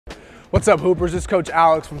What's up, Hoopers? It's Coach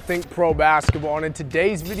Alex from THINCPRO Basketball, and in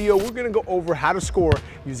today's video, we're gonna go over how to score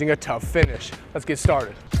using a tough finish. Let's get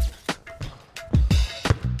started.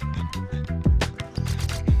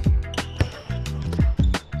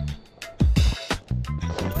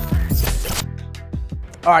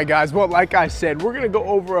 All right, guys, well, like I said, we're gonna go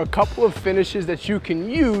over a couple of finishes that you can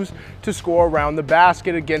use to score around the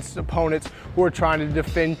basket against opponents who are trying to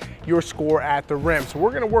defend your score at the rim. So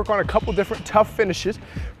we're gonna work on a couple different tough finishes,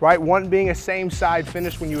 right? One being a same side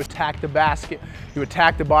finish. When you attack the basket, you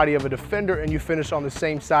attack the body of a defender and you finish on the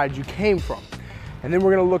same side you came from. And then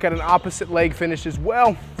we're gonna look at an opposite leg finish as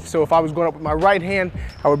well. So if I was going up with my right hand,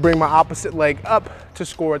 I would bring my opposite leg up to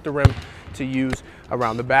score at the rim to use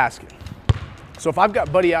around the basket. So if I've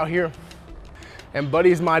got Buddy out here and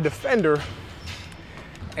Buddy's my defender,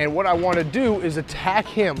 and what I want to do is attack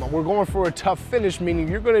him. We're going for a tough finish, meaning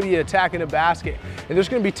you're going to be attacking the basket. And there's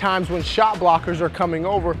going to be times when shot blockers are coming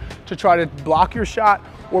over to try to block your shot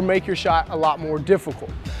or make your shot a lot more difficult.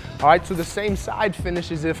 All right, so the same side finish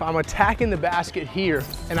is if I'm attacking the basket here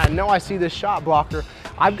and I know I see this shot blocker,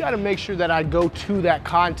 I've got to make sure that I go to that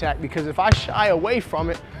contact, because if I shy away from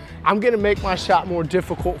it, I'm going to make my shot more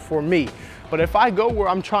difficult for me. But if I go where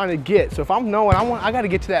I'm trying to get, so if I'm knowing I got to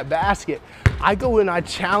get to that basket, I go and I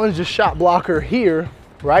challenge the shot blocker here,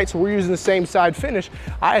 right? So we're using the same side finish.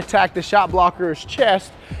 I attack the shot blocker's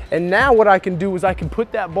chest, and now what I can do is I can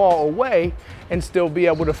put that ball away and still be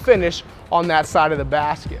able to finish on that side of the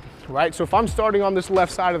basket, right? So if I'm starting on this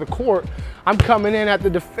left side of the court, I'm coming in at the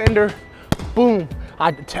defender, boom. I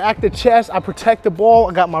attack the chest, I protect the ball,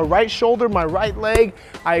 I got my right shoulder, my right leg,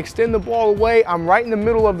 I extend the ball away, I'm right in the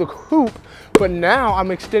middle of the hoop, but now I'm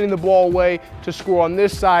extending the ball away to score on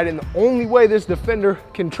this side, and the only way this defender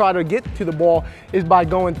can try to get to the ball is by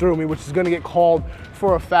going through me, which is gonna get called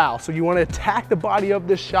for a foul. So you wanna attack the body of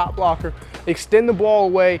this shot blocker, extend the ball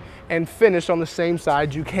away, and finish on the same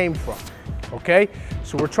side you came from. Okay,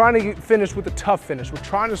 so we're trying to finish with a tough finish. We're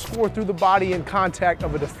trying to score through the body in contact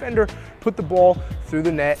of a defender, put the ball through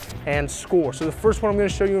the net, and score. So the first one I'm gonna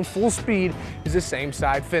show you in full speed is the same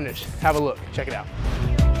side finish. Have a look, check it out.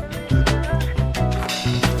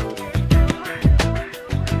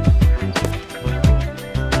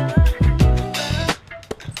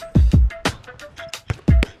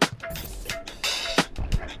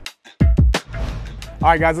 All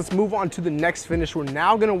right, guys, let's move on to the next finish. We're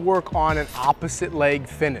now gonna work on an opposite leg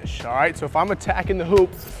finish, all right? So if I'm attacking the hoop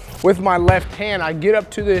with my left hand, I get up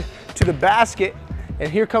to the basket,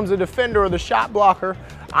 and here comes the defender or the shot blocker,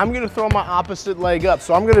 I'm gonna throw my opposite leg up.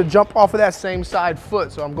 So I'm gonna jump off of that same side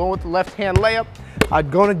foot. So I'm going with the left hand layup. I'm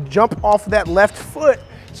gonna jump off of that left foot.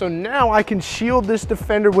 So now I can shield this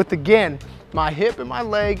defender with, again, my hip and my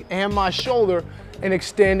leg and my shoulder, and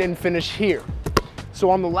extend and finish here. So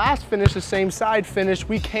on the last finish, the same side finish,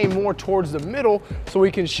 we came more towards the middle so we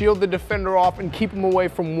can shield the defender off and keep him away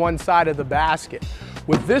from one side of the basket.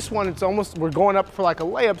 With this one, it's almost, we're going up for like a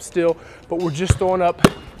layup still, but we're just throwing up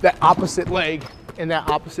that opposite leg and that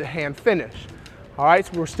opposite hand finish. All right,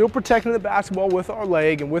 so we're still protecting the basketball with our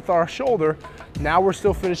leg and with our shoulder. Now we're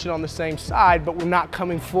still finishing on the same side, but we're not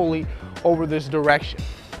coming fully over this direction.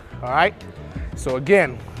 All right, so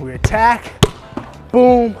again, we attack,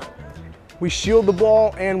 boom, we shield the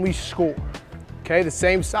ball, and we score. Okay, the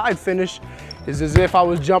same side finish is as if I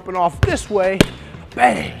was jumping off this way,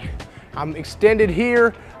 bang. I'm extended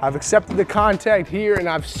here, I've accepted the contact here, and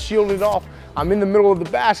I've shielded off. I'm in the middle of the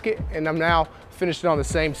basket, and I'm now finishing on the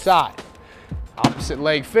same side. Opposite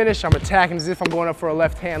leg finish, I'm attacking as if I'm going up for a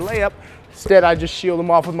left hand layup. Instead, I just shield them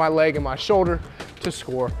off with my leg and my shoulder to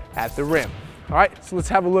score at the rim. All right, so let's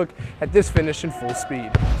have a look at this finish in full speed.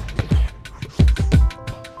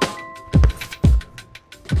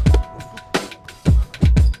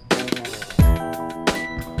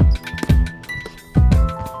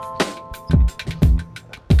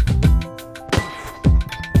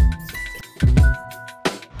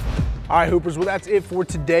 All right, Hoopers, well, that's it for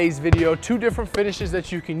today's video. Two different finishes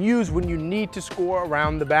that you can use when you need to score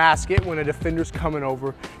around the basket when a defender's coming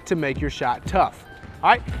over to make your shot tough. All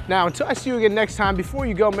right, now until I see you again next time, before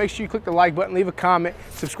you go, make sure you click the like button, leave a comment,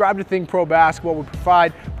 subscribe to THINCPRO Basketball. We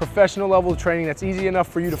provide professional level of training that's easy enough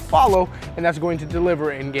for you to follow, and that's going to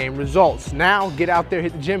deliver in-game results. Now, get out there,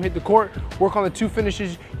 hit the gym, hit the court, work on the two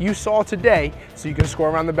finishes you saw today so you can score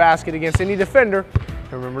around the basket against any defender.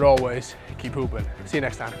 And remember to always keep hooping. See you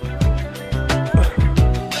next time.